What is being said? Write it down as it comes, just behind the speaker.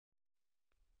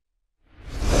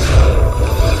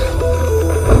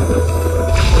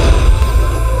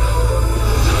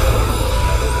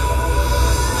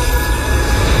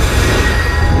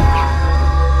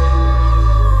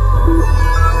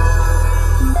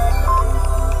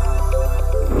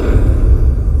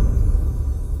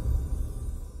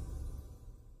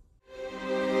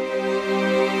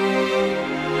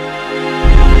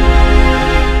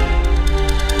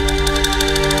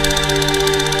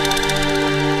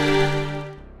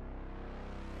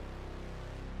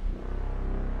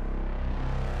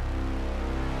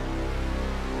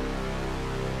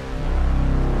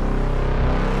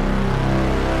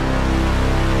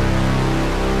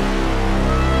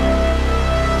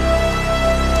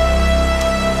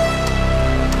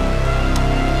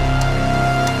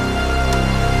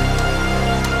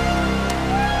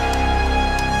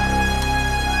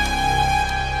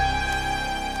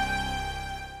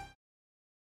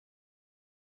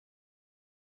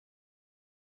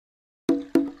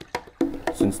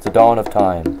Since the dawn of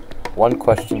time, one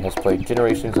question has plagued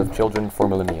generations of children for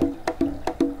millennia.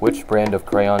 Which brand of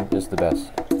crayon is the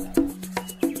best?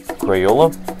 Crayola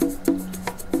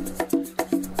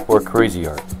or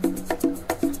Cra-Z-Art?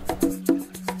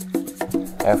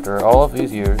 After all of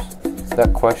these years,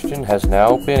 that question has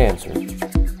now been answered.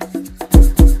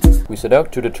 We set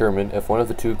out to determine if one of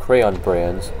the two crayon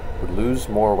brands would lose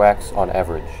more wax on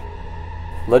average.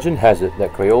 Legend has it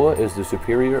that Crayola is the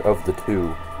superior of the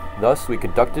two. Thus, we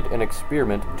conducted an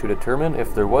experiment to determine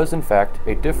if there was in fact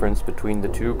a difference between the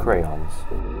two crayons.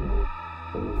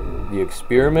 The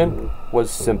experiment was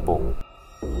simple.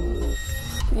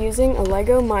 Using a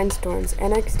LEGO Mindstorms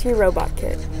NXT robot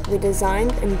kit, we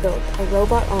designed and built a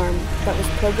robot arm that was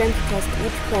programmed to test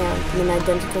each crayon in an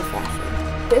identical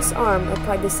fashion. This arm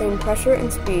applied the same pressure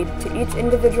and speed to each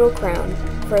individual crayon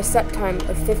for a set time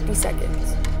of 50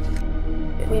 seconds.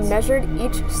 We measured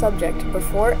each subject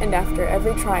before and after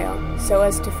every trial so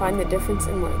as to find the difference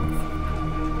in length.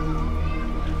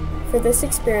 For this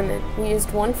experiment, we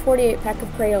used one 48-pack of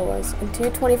Crayolas and two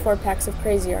 24-packs of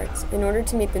Cra-Z-Arts in order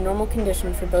to meet the normal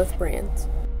condition for both brands.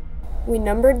 We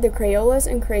numbered the Crayolas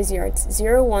and Cra-Z-Arts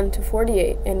 01 to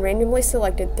 48 and randomly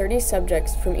selected 30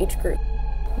 subjects from each group.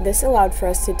 This allowed for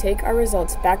us to take our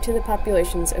results back to the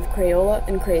populations of Crayola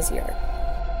and Cra-Z-Art.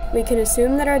 We can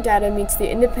assume that our data meets the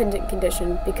independent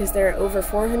condition because there are over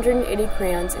 480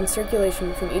 crayons in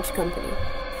circulation from each company.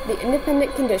 The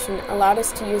independent condition allowed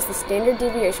us to use the standard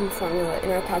deviation formula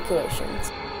in our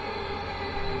calculations.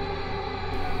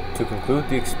 To conclude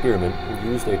the experiment, we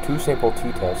used a two-sample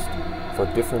t-test for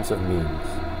difference of means.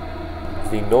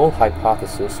 The null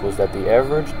hypothesis was that the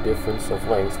average difference of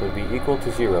length would be equal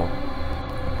to 0.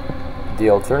 The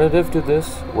alternative to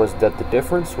this was that the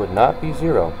difference would not be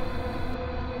 0.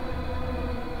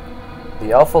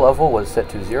 The alpha level was set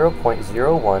to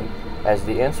 0.01 as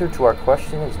the answer to our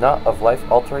question is not of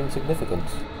life-altering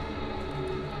significance.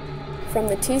 From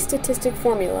the t-statistic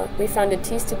formula, we found a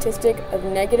t-statistic of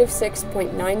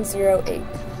 -6.908.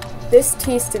 This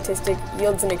t-statistic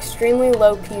yields an extremely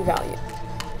low p-value.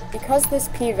 Because this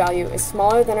p-value is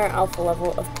smaller than our alpha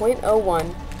level of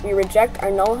 0.01, we reject our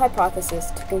null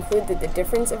hypothesis to conclude that the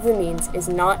difference of the means is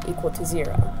not equal to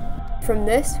 0. From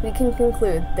this, we can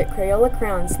conclude that Crayola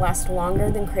crayons last longer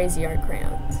than Cra-Z-Art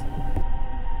crayons.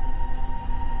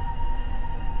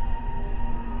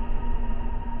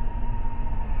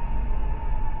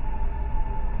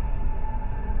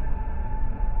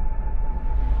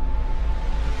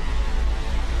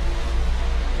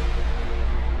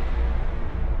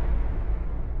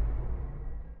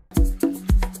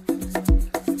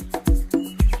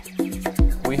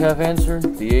 We have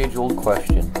answered the age-old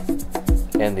question,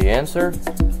 and the answer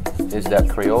is that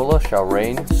Crayola shall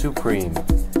reign supreme.